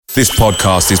This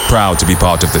podcast is proud to be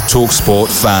part of the TalkSport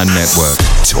Fan Network.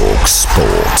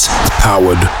 TalkSport.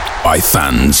 Powered by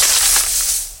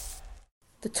fans.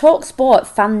 The TalkSport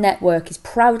Fan Network is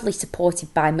proudly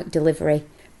supported by McDelivery,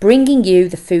 bringing you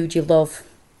the food you love.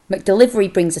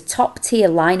 McDelivery brings a top-tier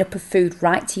lineup of food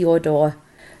right to your door.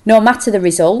 No matter the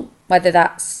result, whether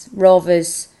that's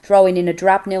Rovers throwing in a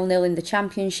drab 0-0 in the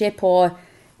Championship or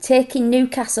taking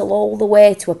Newcastle all the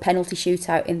way to a penalty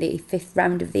shootout in the 5th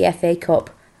round of the FA Cup,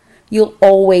 you'll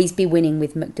always be winning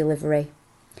with McDelivery.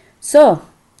 So,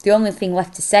 the only thing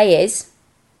left to say is,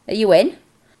 are you in?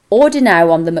 Order now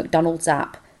on the McDonald's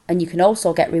app, and you can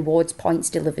also get rewards points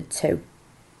delivered too.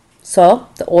 So,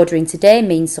 the ordering today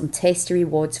means some tasty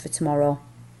rewards for tomorrow.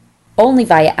 Only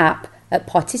via app at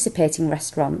participating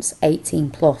restaurants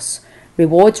 18+.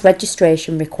 Rewards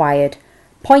registration required.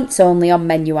 Points only on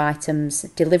menu items.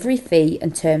 Delivery fee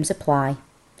and terms apply.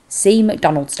 See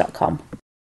mcdonalds.com.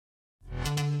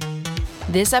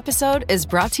 This episode is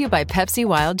brought to you by Pepsi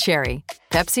Wild Cherry.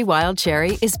 Pepsi Wild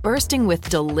Cherry is bursting with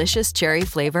delicious cherry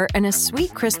flavor and a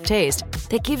sweet, crisp taste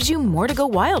that gives you more to go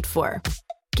wild for.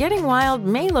 Getting wild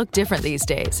may look different these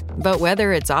days, but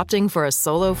whether it's opting for a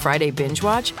solo Friday binge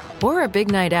watch or a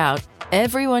big night out,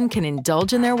 everyone can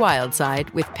indulge in their wild side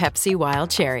with Pepsi Wild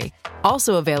Cherry.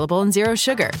 Also available in Zero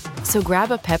Sugar. So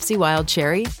grab a Pepsi Wild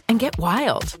Cherry and get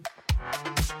wild.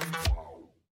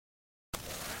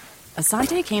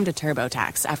 Asante came to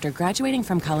TurboTax after graduating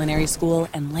from culinary school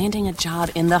and landing a job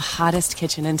in the hottest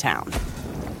kitchen in town.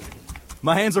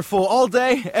 My hands are full all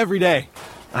day, every day.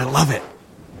 I love it.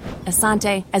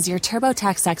 Asante, as your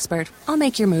TurboTax expert, I'll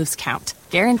make your moves count,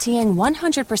 guaranteeing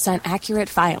 100% accurate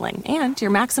filing and your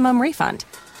maximum refund.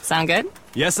 Sound good?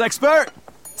 Yes, expert!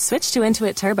 Switch to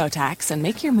Intuit TurboTax and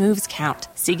make your moves count.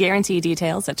 See guarantee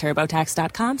details at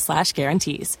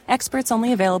turbotax.com/guarantees. Experts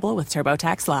only available with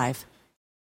TurboTax Live.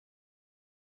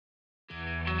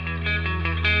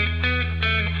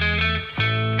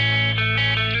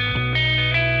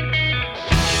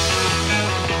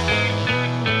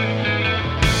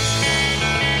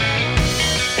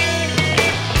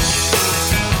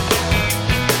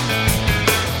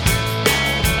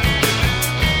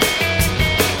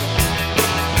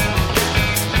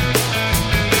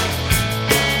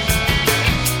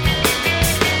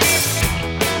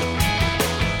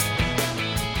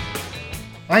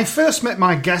 I first met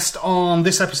my guest on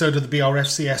this episode of the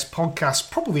BRFCS podcast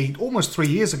probably almost 3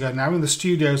 years ago now in the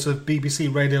studios of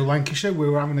BBC Radio Lancashire. We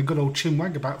were having a good old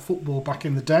chinwag about football back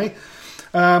in the day.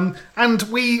 And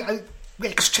we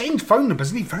exchanged phone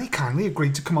numbers and he very kindly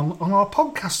agreed to come on our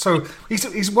podcast. So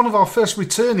he's one of our first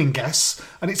returning guests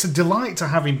and it's a delight to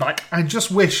have him back. I just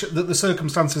wish that the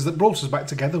circumstances that brought us back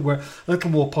together were a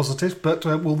little more positive, but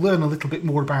we'll learn a little bit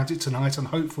more about it tonight and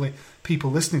hopefully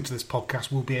people listening to this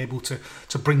podcast will be able to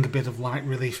bring a bit of light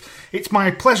relief. It's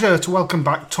my pleasure to welcome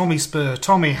back Tommy Spurr.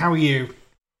 Tommy, how are you?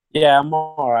 Yeah, I'm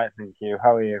all right, thank you.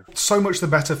 How are you? So much the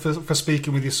better for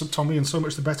speaking with you, Tommy, and so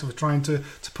much the better for trying to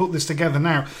put this together.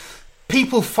 Now,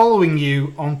 people following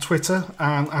you on Twitter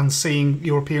and seeing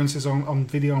your appearances on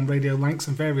video on Radio Lancs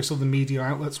and various other media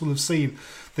outlets will have seen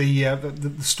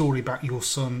the story about your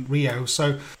son, Rio.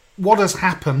 So what has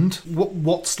happened,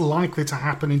 what's likely to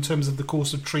happen in terms of the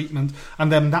course of treatment,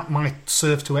 and then that might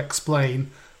serve to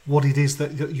explain what it is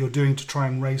that you're doing to try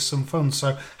and raise some funds.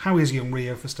 So how is young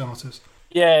Rio, for starters?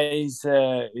 Yeah, he's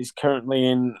currently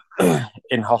in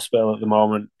hospital at the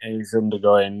moment. He's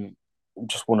undergoing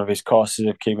just one of his courses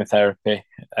of chemotherapy.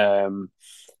 So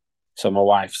my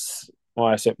wife's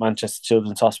at Manchester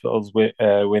Children's Hospitals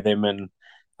with him, and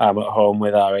I'm at home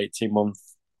with our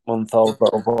 18-month-old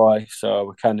little boy. So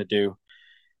we kind of do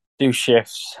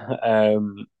shifts,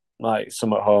 like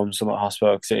some at home, some at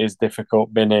hospital, because it is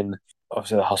difficult being in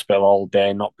obviously the hospital all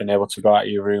day, not being able to go out of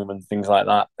your room and things like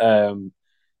that.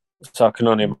 So I can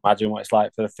only imagine what it's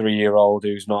like for a 3-year-old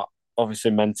who's not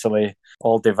obviously mentally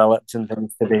all developed and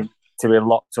things to be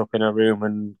locked up in a room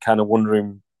and kind of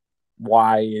wondering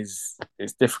why is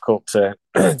difficult to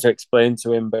to explain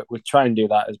to him, but we try and do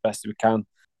that as best as we can.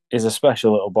 He's a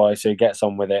special little boy, so he gets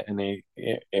on with it, and we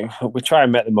try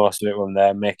and make the most of it when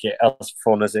there, make it as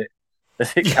fun as it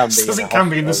can be. As it can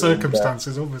be in the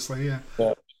circumstances, obviously, yeah.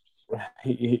 But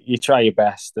you try your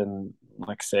best, and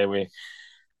like I say,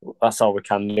 that's all we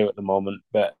can do at the moment.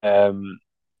 But no,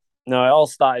 it all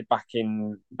started back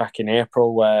in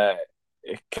April, where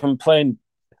he complained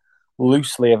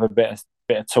loosely of a bit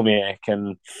of tummy ache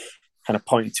and kind of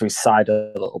pointed to his side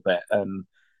a little bit. And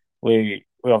we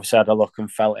obviously had a look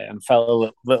and felt it, and felt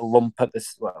a little lump at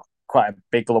this, well, quite a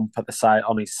big lump at the side,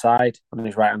 on his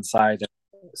right hand side. And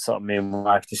sort of me and my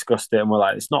wife discussed it, and we're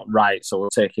like, it's not right, so we'll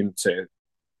take him to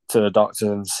the doctors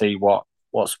and see what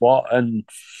what's what. And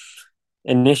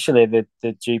initially, the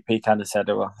GP kind of said,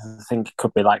 "Oh, I think it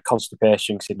could be like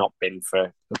constipation because he'd not been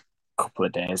for a couple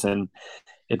of days, and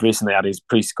he'd recently had his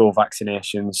preschool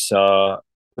vaccinations, so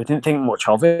we didn't think much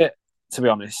of it, to be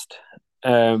honest."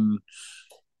 And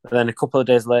then a couple of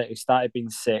days later, he started being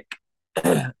sick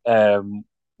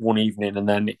one evening, and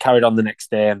then it carried on the next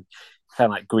day and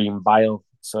kind of like green bile.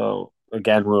 So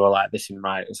again, we were like, "This isn't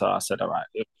right." So I said, "All right,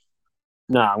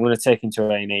 no, I'm going to take him to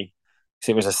A&E because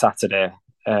it was a Saturday."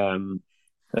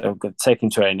 I'm going to take him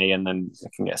to A&E and then I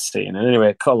can get seen. And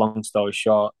anyway, cut a long story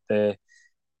short, they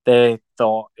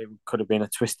thought it could have been a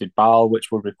twisted bowel,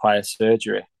 which would require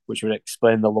surgery, which would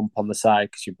explain the lump on the side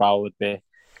because your bowel would be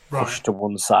pushed to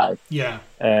one side. Yeah.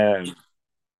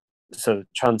 So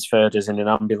transferred us in an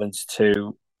ambulance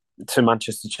to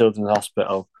Manchester Children's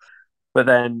Hospital. But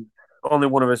then only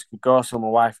one of us could go, so my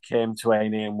wife came to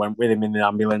A&E and went with him in the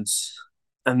ambulance.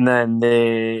 And then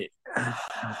they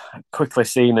quickly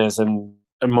seen us, and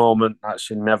a moment that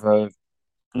she'll never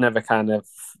kind of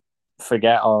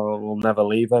forget or will never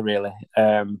leave her, really.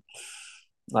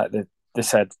 Like they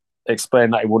said,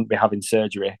 explained that he wouldn't be having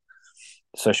surgery.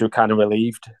 So she was kind of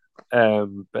relieved.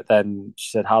 But then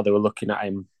she said how they were looking at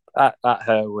him, at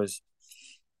her, was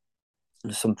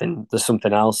there's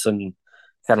something else, and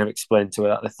kind of explained to her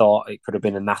that they thought it could have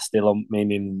been a nasty lump,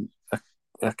 meaning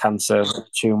a cancer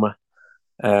tumour.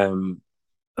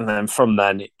 And then from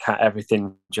then,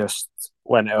 everything just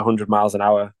went at 100 miles an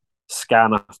hour,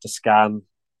 scan after scan,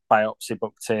 biopsy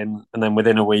booked in, and then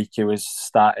within a week he was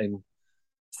starting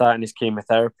his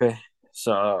chemotherapy.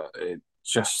 So it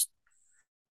just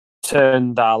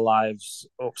turned our lives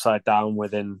upside down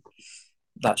within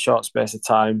that short space of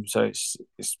time. So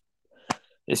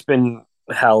it's been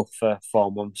hell for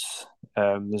 4 months.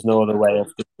 There's no other way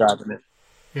of describing it.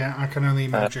 Yeah, I can only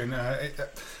imagine.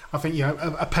 I think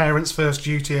a parent's first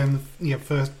duty, and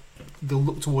first they'll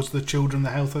look towards the children, the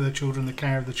health of the children, the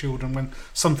care of the children. When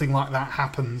something like that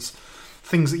happens,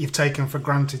 things that you've taken for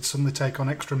granted suddenly take on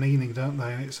extra meaning, don't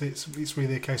they? And it's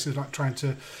really a case of like trying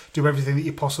to do everything that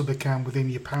you possibly can within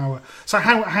your power. So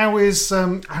how is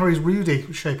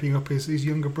Rudy shaping up? His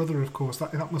younger brother, of course.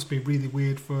 That must be really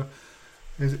weird for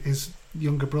his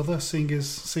younger brother,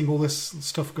 seeing all this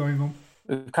stuff going on.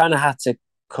 We've kind of had to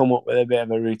come up with a bit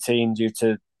of a routine due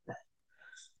to,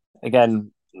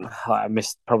 again, I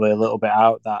missed probably a little bit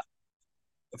out that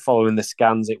following the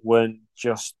scans, it weren't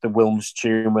just the Wilms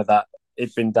tumour that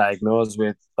it'd been diagnosed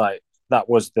with. Like, that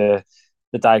was the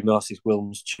diagnosis,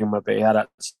 Wilms tumour, but he had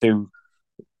 2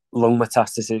 lung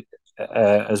metastases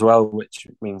as well, which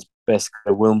means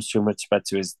basically Wilms tumour spread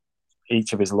to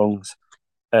each of his lungs,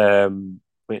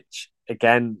 which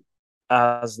again,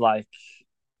 as like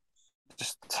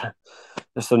just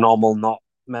a normal, not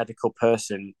medical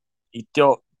person, you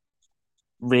don't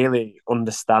really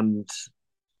understand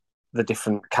the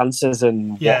different cancers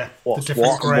and what's the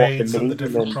different grades and the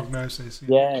different prognosis.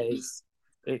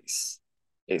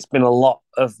 It's been a lot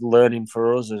of learning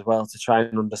for us as well to try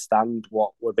and understand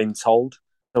what we're being told.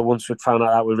 So once we'd found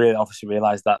out that, we really obviously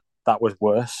realised that was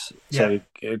worse. So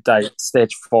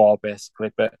stage 4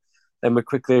 basically, but then we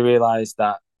quickly realised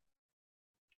that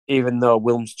even though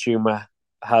Wilms tumour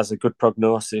has a good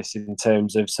prognosis in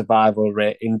terms of survival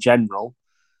rate in general,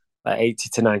 like 80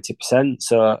 to 90%.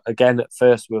 So again, at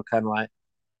first we were kind of like,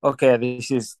 okay, this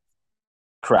is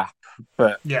crap,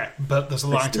 but there's a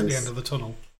light at the end of the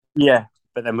tunnel. Yeah,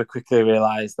 but then we quickly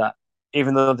realised that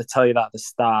even though they tell you that at the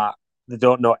start, they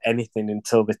don't know anything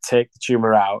until they take the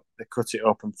tumour out, they cut it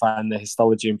up and find the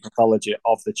histology and pathology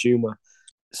of the tumour.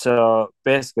 So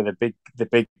basically, the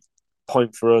big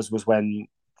point for us was when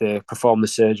they performed the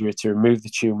surgery to remove the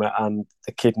tumour and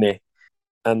the kidney,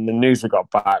 and the news we got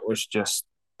back was just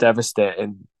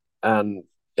devastating, and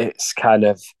it's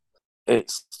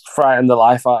frightened the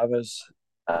life out of us,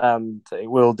 and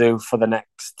it will do for the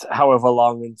next however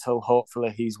long, until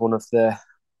hopefully he's one of the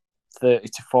 30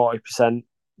 to 40%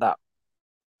 that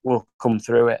will come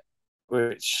through it,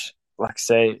 which, like I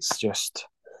say, it's just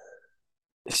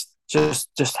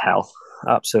hell,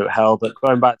 absolute hell. But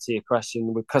going back to your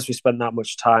question, because we spent that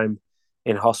much time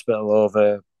in hospital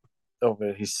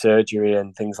over his surgery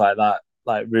and things like that,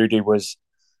 like Rudy was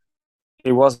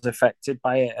affected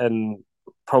by it, and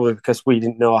probably because we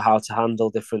didn't know how to handle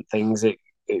different things, it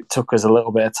took us a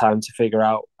little bit of time to figure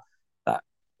out that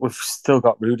we've still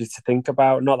got Rudy to think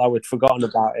about. Not that we'd forgotten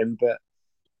about him, but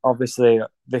obviously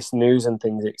this news and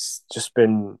things, it's just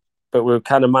been, but we're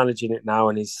kind of managing it now,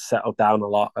 and he's settled down a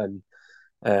lot, and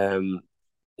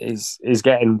he's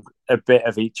getting a bit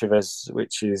of each of us,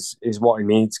 which is what he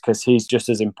needs, because he's just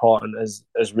as important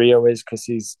as Rio is, because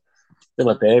he's still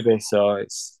a baby. So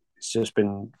it's just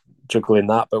been juggling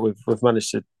that, but we've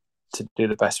managed to do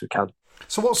the best we can.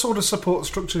 So what sort of support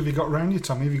structure have you got around you,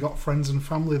 Tommy? Have you got friends and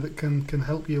family that can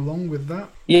help you along with that?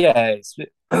 Yeah, it's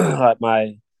like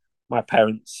my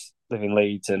parents live in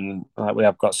Leeds, and like we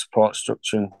have got support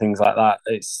structure and things like that.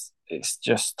 It's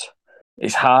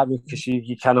hard because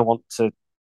you kind of want to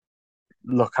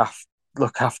look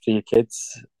after your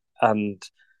kids, and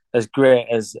as great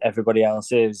as everybody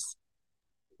else is,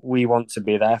 we want to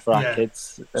be there for our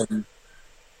kids. And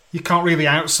you can't really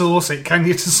outsource it, can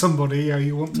you, to somebody?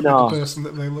 You want to be the person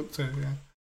that they look to.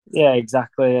 Yeah,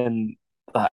 exactly. And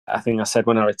I think I said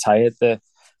when I retired, the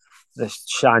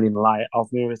shining light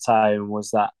of me retiring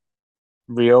was that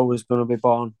Rio was going to be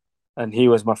born, and he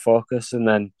was my focus. And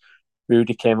then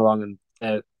Rudy came along,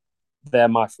 and they're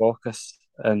my focus,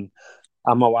 and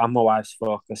I'm my wife's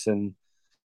focus. And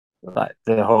like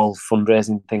the whole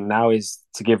fundraising thing now is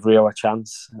to give Rio a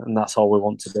chance, and that's all we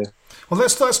want to do. Well,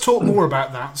 let's talk more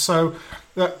about that. So,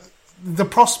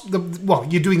 well,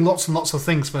 you're doing lots and lots of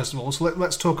things. First of all, so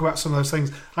let's talk about some of those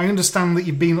things. I understand that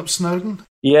you've been up Snowdon.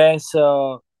 Yeah,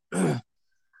 so to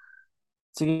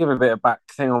give a bit of back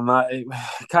thing on that, it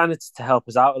kind of to help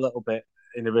us out a little bit.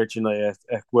 In originally a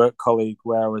work colleague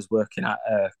where I was working at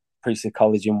Priestley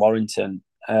College in Warrington.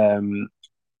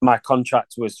 My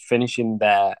contract was finishing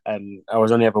there, and I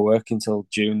was only ever working till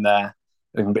June there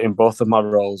in both of my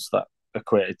roles that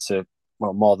equated to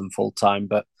more than full time,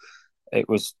 but it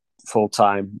was full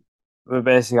time. But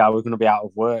basically, I was going to be out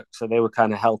of work, so they were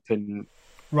kind of helping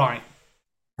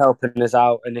us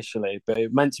out initially. But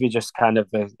it meant to be just kind of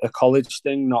a college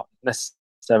thing, not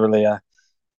necessarily a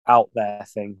out there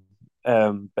thing.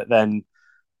 But then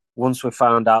once we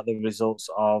found out the results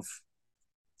of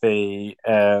the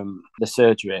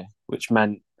surgery, which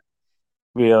meant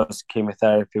Rio's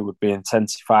chemotherapy would be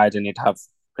intensified and he'd have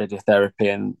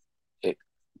radiotherapy, and it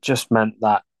just meant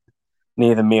that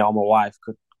neither me or my wife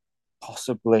could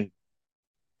possibly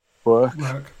work.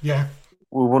 Yeah,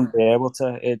 we wouldn't be able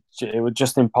to. It was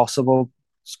just impossible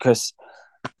because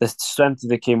the strength of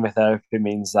the chemotherapy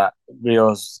means that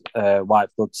Rio's white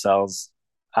blood cells,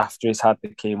 after he's had the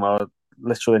chemo,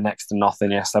 literally next to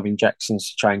nothing. He has to have injections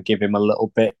to try and give him a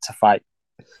little bit to fight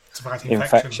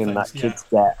infection that kids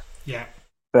get. Yeah.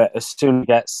 But as soon as he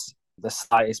gets the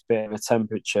slightest bit of a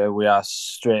temperature, we are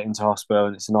straight into hospital,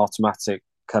 and it's an automatic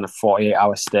kind of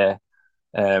 48-hour stay.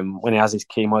 When he has his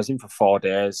chemo, he's in for 4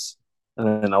 days.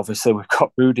 And then obviously we've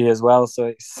got Rudy as well.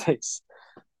 So it's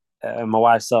my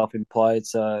wife's self-employed,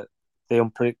 so the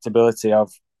unpredictability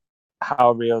of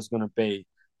how Rio's going to be,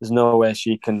 there's no way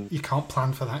she can. You can't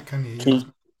plan for that, can you?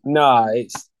 No,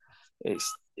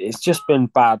 it's just been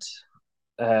bad.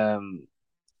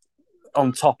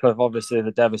 On top of obviously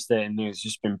the devastating news,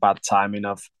 just been bad timing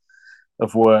of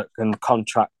work and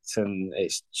contracts, and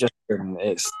it's just been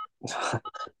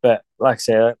But like I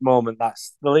say, at the moment,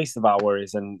 that's the least of our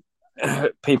worries, and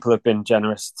people have been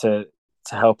generous to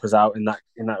help us out in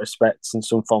that respect, and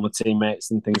some former teammates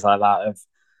and things like that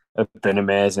have been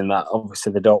amazing. That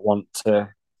obviously they don't want to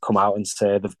come out and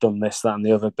say they've done this, that, and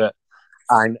the other, but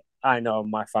I know,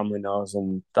 my family knows,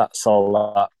 and that's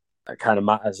all that kind of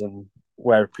matters, and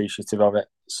we're appreciative of it.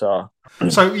 So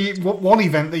one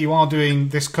event that you are doing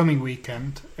this coming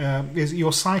weekend is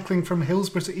you're cycling from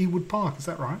Hillsborough to Ewood Park. Is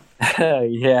that right?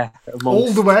 Yeah.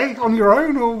 All the way on your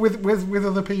own, or with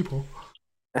other people?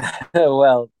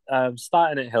 Well,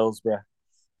 starting at Hillsborough,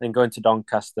 then going to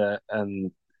Doncaster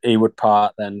and Ewood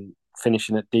Park, then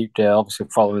finishing at Deepdale, obviously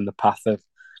following the path of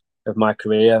my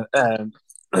career.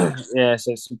 Yeah,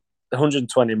 so it's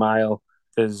 120 mile.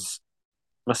 There's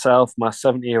myself, my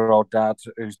 70-year-old dad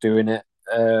who's doing it.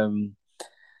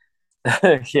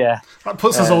 Yeah, that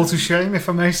puts us all to shame, if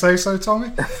I may say so,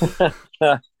 Tommy.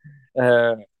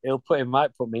 He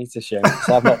might put me to shame,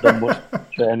 so I've not done much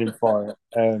training for it.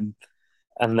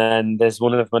 And then there's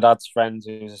one of my dad's friends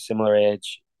who's a similar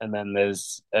age, and then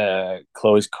there's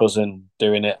Chloe's cousin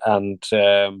doing it, and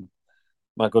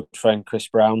my good friend Chris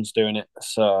Brown's doing it.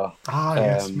 So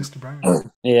yes, Mr.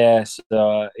 Brown. Yeah,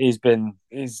 so he's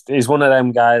one of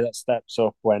them guys that steps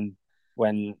up when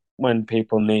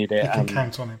people need it. You can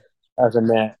count on him. As a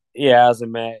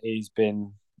mate, he's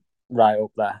been right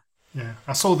up there. Yeah,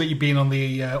 I saw that you've been on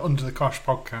the Under the Cosh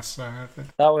podcast. So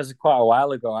that was quite a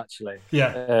while ago, actually.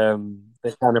 Yeah,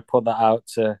 they kind of put that out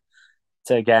to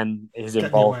again his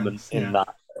involvement in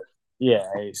that. Yeah,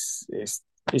 he's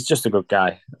just a good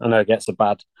guy. I know he gets a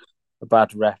bad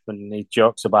rep, and he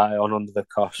jokes about it on Under the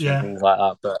Cosh and things like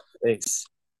that. But he's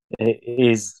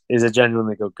a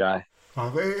genuinely good guy.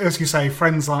 Well, as you say,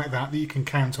 friends like that you can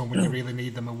count on when you really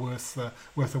need them are worth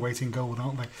the weight in gold,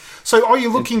 aren't they? So, are you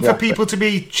looking for people to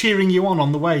be cheering you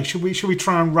on the way? Should we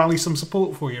try and rally some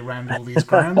support for you around all these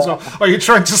grounds, or are you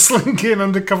trying to slink in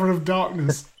under cover of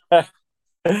darkness?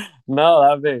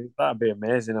 No, that'd be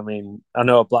amazing. I mean, I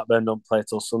know Blackburn don't play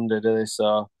till Sunday, do they?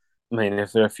 So, I mean,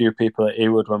 if there are a few people at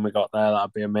Ewood when we got there,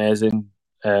 that'd be amazing.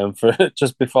 For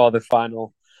just before the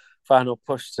final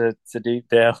push to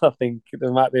Deepdale, I think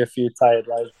there might be a few tired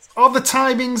lads. Are the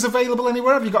timings available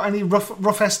anywhere? Have you got any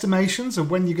rough estimations of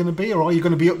when you're going to be, or are you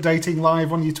going to be updating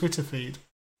live on your Twitter feed?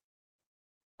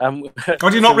 Or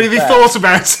have you not really thought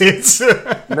about it?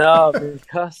 No,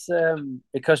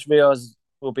 because Rio's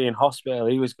will be in hospital.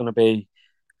 He was going to be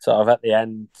sort of at the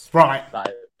end, right,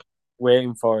 like,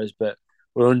 waiting for us, but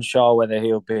we're unsure whether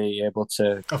he'll be able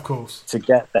to, of course, to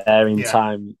get there in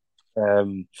time.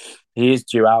 He is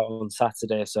due out on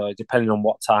Saturday, so depending on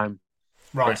what time,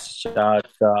 right. So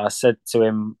I said to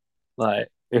him, like,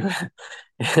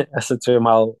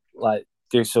 I'll like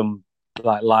do some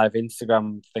like live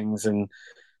Instagram things and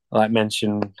like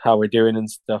mention how we're doing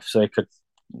and stuff, so he could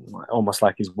almost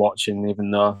like he's watching,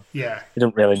 even though he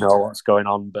doesn't really know what's going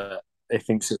on, but he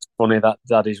thinks it's funny that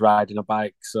Daddy's riding a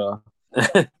bike. So,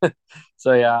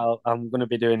 so yeah, I'm going to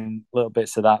be doing little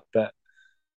bits of that, but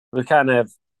we kind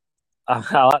of.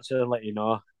 I'll actually let you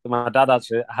know. My dad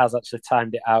has actually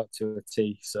timed it out to a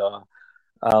T, so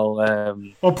I'll.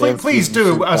 Well, please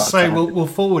do. As I say, we'll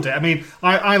forward it. I mean,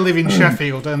 I live in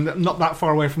Sheffield and not that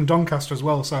far away from Doncaster as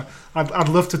well, so I'd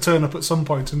love to turn up at some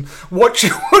point and watch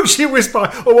you whiz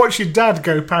by, or watch your dad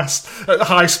go past at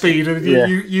high speed and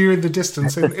you in the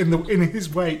distance in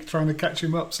his wake trying to catch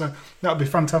him up. So that'd be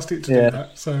fantastic to do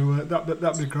that. So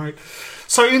that'd be great.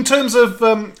 So in terms of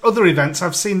other events,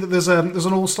 I've seen that there's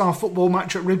an all-star football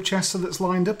match at Ribchester that's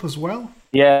lined up as well.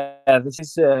 Yeah, this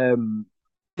is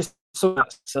something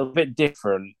that's a bit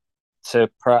different to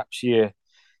perhaps your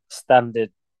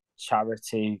standard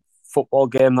charity football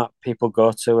game that people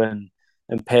go to and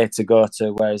pay to go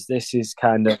to, whereas this is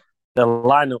kind of, the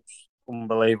lineup's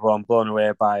unbelievable. I'm blown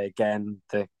away by, again,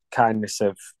 the kindness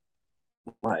of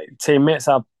like teammates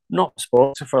I've not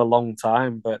spoken to for a long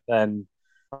time, but then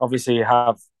obviously you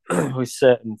have with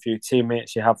certain few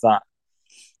teammates you have that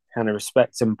kind of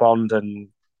respect and bond, and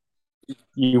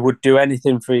you would do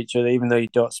anything for each other, even though you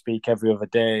don't speak every other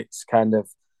day. It's kind of,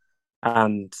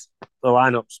 and the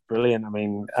lineup's brilliant. I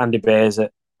mean, Andy Bayes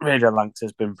at Radio Lancs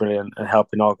has been brilliant at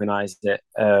helping organise it.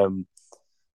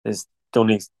 There's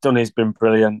Dunny's been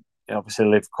brilliant. I obviously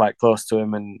live quite close to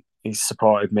him, and he's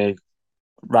supported me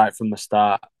right from the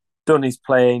start. Dunny's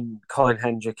playing Colin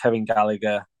Hendry, Kevin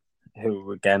Gallagher,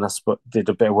 who again I did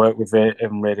a bit of work with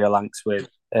in Radio Lancs with,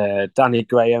 Danny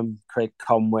Graham, Craig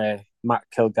Conway, Matt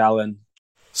Kilgallen.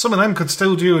 Some of them could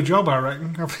still do a job, I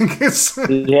reckon. I think it's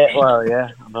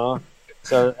I know.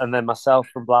 So, and then myself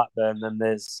from Blackburn. Then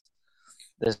there's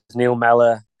Neil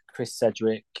Mellor, Chris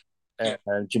Sedgwick,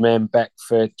 Jermaine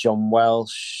Beckford, John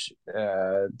Welsh,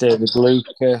 David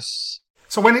Lucas.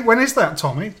 So when is that,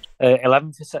 Tommy?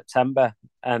 11th of September,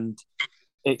 and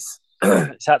it's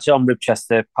it's actually on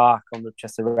Ribchester Park, on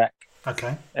Ribchester Rec.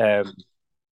 Okay.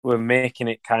 We're making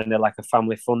it kind of like a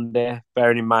family fun day,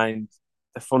 bearing in mind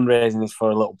the fundraising is for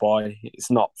a little boy.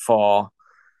 It's not for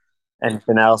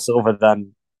anything else other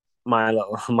than my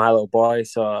little boy.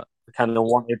 So I kind of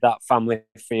wanted that family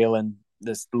feel, and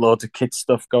there's loads of kids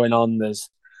stuff going on. There's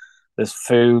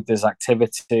food, there's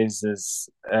activities, there's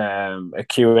a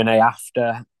Q&A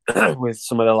after with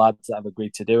some of the lads that have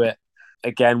agreed to do it.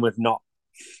 Again, we've not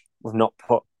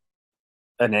put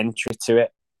an entry to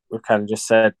it. We've kind of just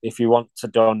said, if you want to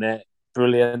donate,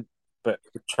 brilliant. But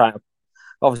we're trying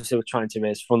to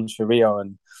raise funds for Rio,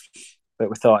 but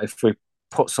we thought if we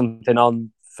put something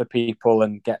on for people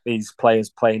and get these players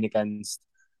playing against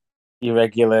your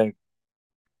regular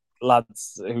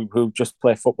lads who just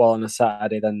play football on a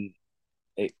Saturday, then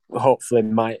it hopefully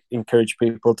might encourage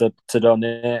people to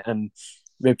donate. And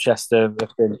Ribchester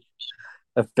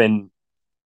have been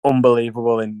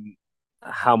unbelievable in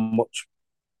how much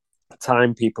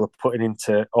time people are putting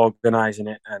into organising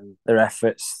it, and their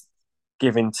efforts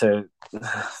given to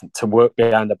work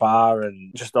behind the bar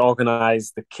and just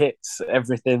organise the kits,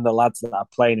 everything. The lads that are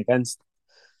playing against,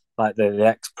 like the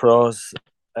ex-pros,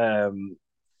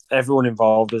 everyone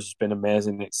involved has been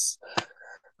amazing. It's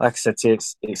like I said to you,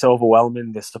 it's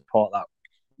overwhelming, the support that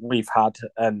we've had,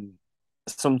 and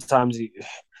sometimes you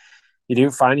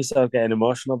do find yourself getting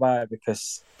emotional about it,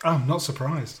 because I'm not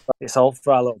surprised. It's all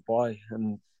for our little boy,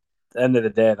 and at the end of the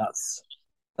day, that's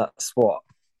what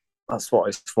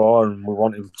it's for, and we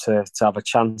want him to have a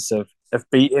chance of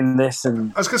beating this.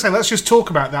 And I was going to say, let's just talk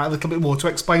about that a little bit more to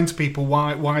explain to people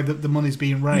why the money's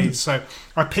being raised. So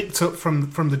I picked up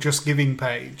from the Just Giving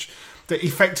page that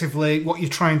effectively what you're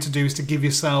trying to do is to give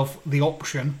yourself the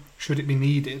option, should it be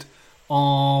needed,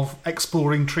 of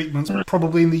exploring treatments,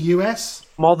 probably in the US?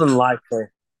 More than likely.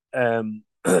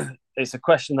 It's a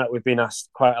question that we've been asked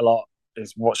quite a lot,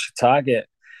 is what's your target?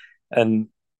 And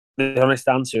the honest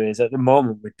answer is, at the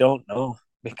moment, we don't know,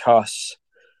 because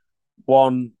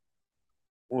one,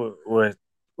 we're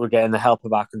getting the help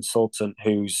of our consultant,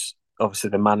 who's obviously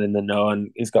the man in the know,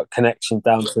 and he's got connections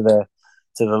down to the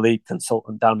lead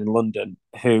consultant down in London,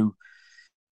 who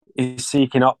is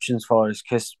seeking options for us,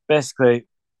 because basically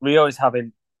Rio is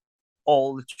having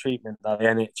all the treatment that the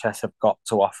NHS have got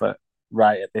to offer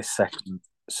right at this second.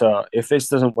 So if this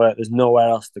doesn't work, there's nowhere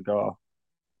else to go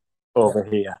over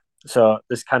here. So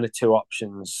there's kind of two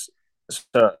options.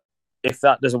 So if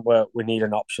that doesn't work, we need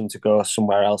an option to go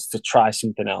somewhere else, to try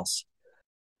something else.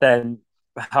 Then,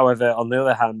 however, on the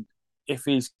other hand, if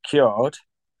he's cured,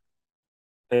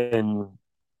 in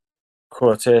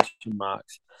quotation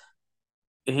marks,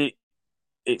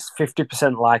 it's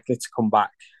 50% likely to come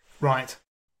back. Right.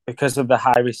 Because of the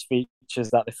high-risk features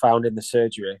that they found in the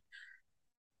surgery,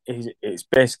 it's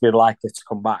basically likely to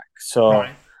come back. So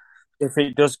right. If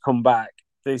it does come back,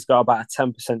 he's got about a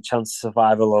 10% chance of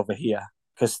survival over here,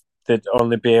 because they'd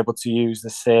only be able to use the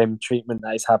same treatment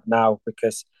that he's had now,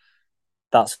 because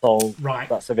that's all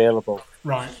that's available.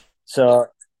 Right. So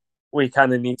we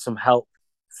kind of need some help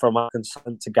from our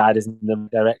consultant to guide us in the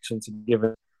direction, to give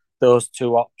us those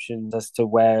two options as to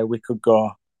where we could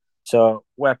go. So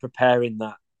we're preparing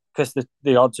that, because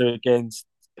the odds are against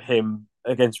him,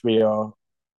 against Rio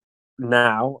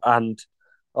now, and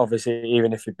obviously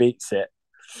even if he beats it,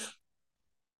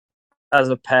 as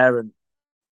a parent,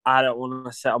 I don't want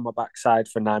to sit on my backside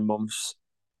for 9 months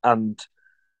and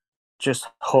just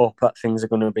hope that things are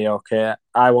going to be okay.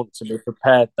 I want to be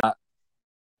prepared that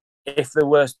if the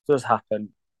worst does happen,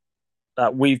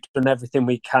 that we've done everything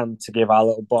we can to give our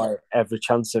little boy every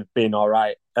chance of being all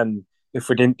right. And if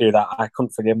we didn't do that, I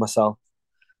couldn't forgive myself.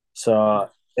 So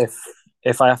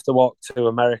if I have to walk to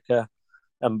America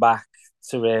and back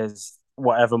to raise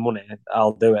whatever money,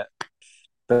 I'll do it.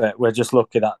 But we're just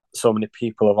lucky that so many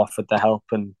people have offered their help,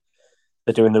 and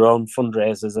they're doing their own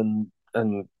fundraisers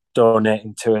and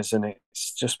donating to us, and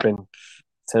it's just been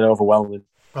overwhelming.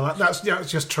 Well, that's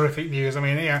just terrific news. I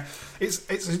mean, yeah, it's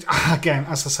again,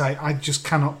 as I say, I just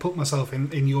cannot put myself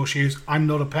in your shoes. I'm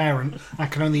not a parent. I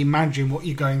can only imagine what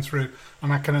you're going through,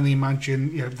 and I can only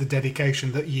imagine the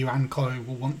dedication that you and Chloe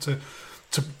will want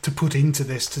to put into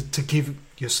this to give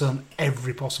your son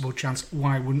every possible chance.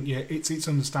 Why wouldn't you? It's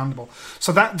understandable.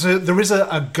 So that there is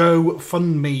a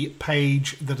GoFundMe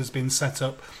page that has been set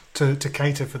up to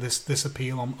cater for this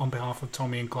appeal on behalf of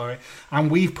Tommy and Chloe,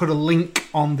 and we've put a link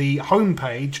on the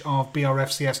homepage of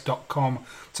brfcs.com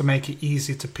to make it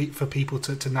easy for people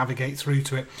to navigate through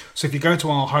to it. So if you go to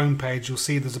our homepage, you'll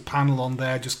see there's a panel on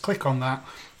there. Just click on that.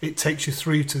 It takes you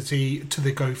through to the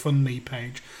GoFundMe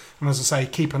page. And as I say,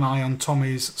 keep an eye on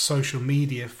Tommy's social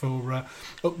media for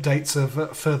updates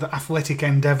of further athletic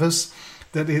endeavours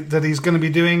that he's going to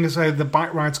be doing. So the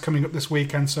bike ride's coming up this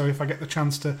weekend, so if I get the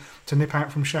chance to nip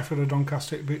out from Sheffield or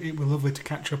Doncaster, it will be lovely to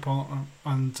catch up on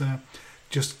and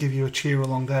just give you a cheer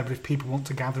along there. But if people want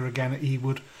to gather again at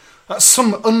Ewood at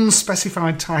some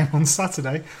unspecified time on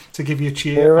Saturday to give you a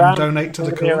cheer and donate to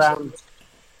the cause. I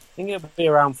think it'll be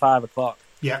around 5 o'clock.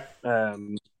 Yeah.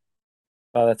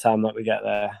 By the time that we get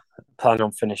there, I plan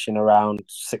on finishing around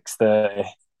 6:30.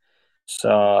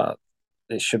 So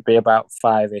it should be about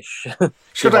 5-ish.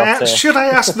 Should I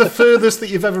ask the furthest that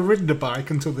you've ever ridden a bike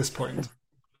until this point?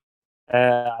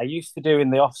 I used to do in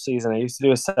the off season. I used to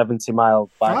do a 70-mile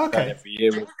bike ride every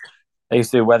year. I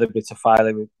used to do Weatherby to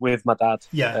Filey with my dad.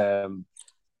 Yeah.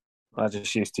 I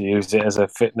just used to use it as a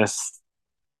fitness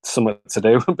something to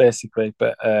do, basically.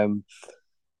 But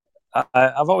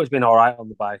I've always been all right on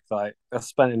the bike. Like, I've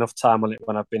spent enough time on it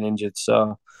when I've been injured.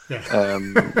 So, yeah.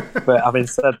 But having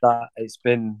said that, it's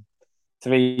been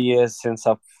 3 years since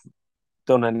I've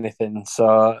done anything.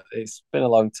 So it's been a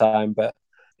long time, but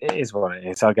it is what it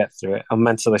is. I'll get through it. I'm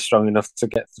mentally strong enough to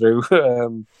get through.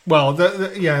 Well,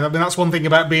 yeah, I mean, that's one thing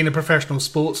about being a professional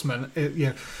sportsman.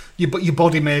 Your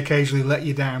body may occasionally let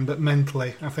you down, but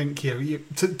mentally, I think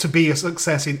to be a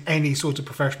success in any sort of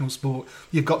professional sport,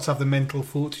 you've got to have the mental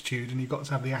fortitude and you've got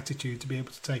to have the attitude to be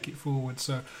able to take it forward.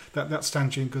 So that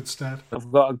stands you in good stead.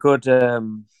 I've got a good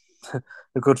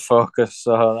a good focus.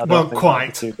 So I don't think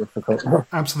quite too difficult.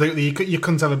 Absolutely, you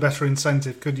couldn't have a better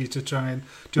incentive, could you, to try and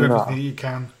do everything you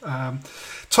can.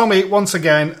 Tommy, once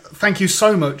again, thank you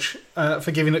so much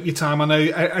for giving up your time. I know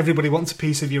everybody wants a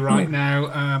piece of you right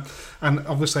now, and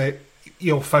obviously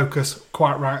your focus,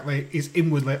 quite rightly, is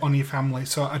inwardly on your family.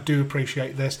 So I do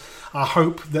appreciate this. I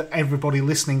hope that everybody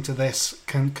listening to this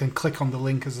can click on the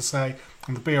link, as I say,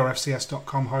 on the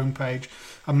brfcs.com homepage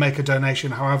and make a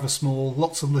donation, however small.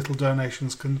 Lots of little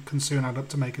donations can soon add up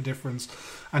to make a difference.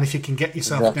 And if you can get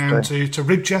yourself down to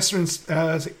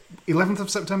Ribchester, 11th of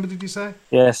September, did you say?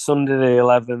 Yeah, Sunday the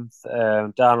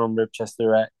 11th, down on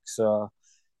Ribchester X, so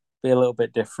be a little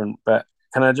bit different. But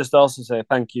can I just also say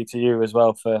thank you to you as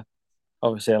well for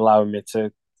obviously allowing me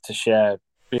to share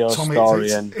your Tommy, story.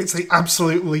 It's the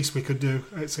absolute least we could do.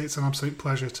 It's an absolute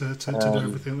pleasure to do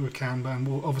everything that we can, and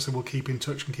we'll keep in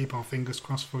touch and keep our fingers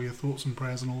crossed for your thoughts and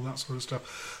prayers and all that sort of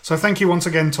stuff. So thank you once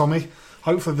again, Tommy.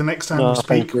 Hopefully the next time we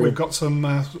speak, we've got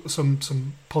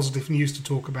some positive news to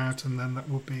talk about, and then that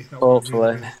would be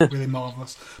really, really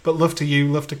marvellous. But love to you,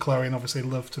 love to Chloe, and obviously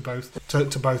love to both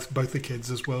the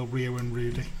kids as well, Rio and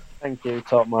Rudy. Thank you,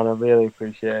 top man. I really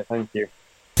appreciate it. Thank you.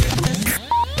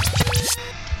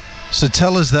 So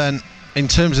tell us then, in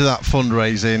terms of that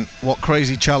fundraising, what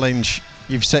crazy challenge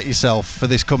you've set yourself for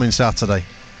this coming Saturday?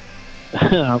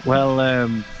 Well,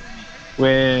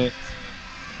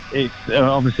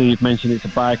 obviously you've mentioned it's a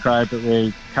bike ride, but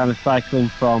we're kind of cycling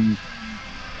from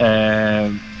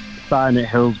starting at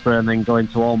Hillsborough and then going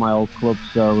to all my old clubs.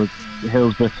 So with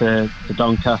Hillsborough to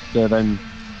Doncaster, then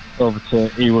over to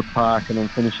Ewood Park, and then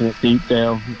finishing at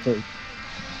Deepdale. So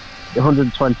it's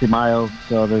 120 miles.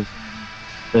 So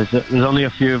there's only a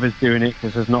few of us doing it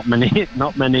because there's not many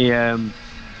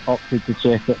opted to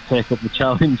take up the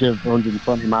challenge of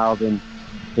 120 miles in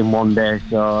one day.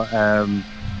 So I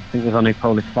think there's only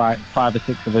probably five or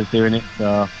six of us doing it.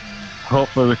 So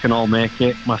hopefully we can all make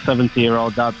it. My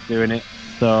 70-year-old dad's doing it,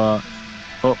 so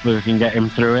hopefully we can get him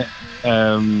through it.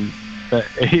 But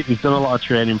he's done a lot of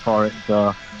training for it,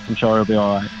 so I'm sure he'll be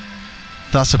all right.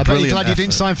 That's a brilliant. You're glad you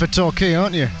didn't sign for Torquay,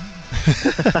 aren't you?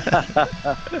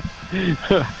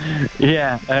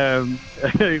 Yeah,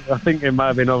 I think it might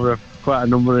have been over quite a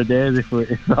number of days if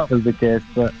that was the case.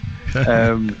 But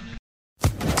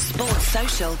Sports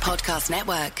Social Podcast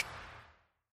Network.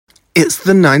 It's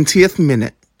the 90th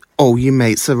minute. All your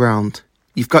mates around.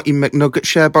 You've got your McNugget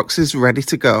share boxes ready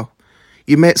to go.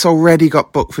 Your mate's already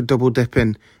got booked for double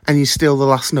dipping, and you steal the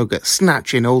last nugget,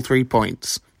 snatching all 3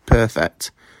 points.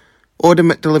 Perfect. Order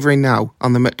McDelivery now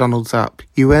on the McDonald's app.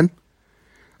 You in?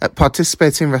 At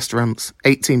participating restaurants,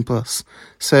 18 plus.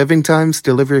 Serving times,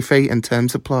 delivery fee and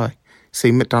terms apply. See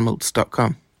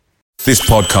mcdonalds.com. This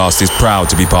podcast is proud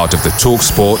to be part of the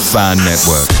TalkSport Fan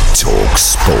Network.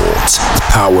 TalkSport.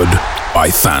 Powered by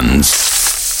fans.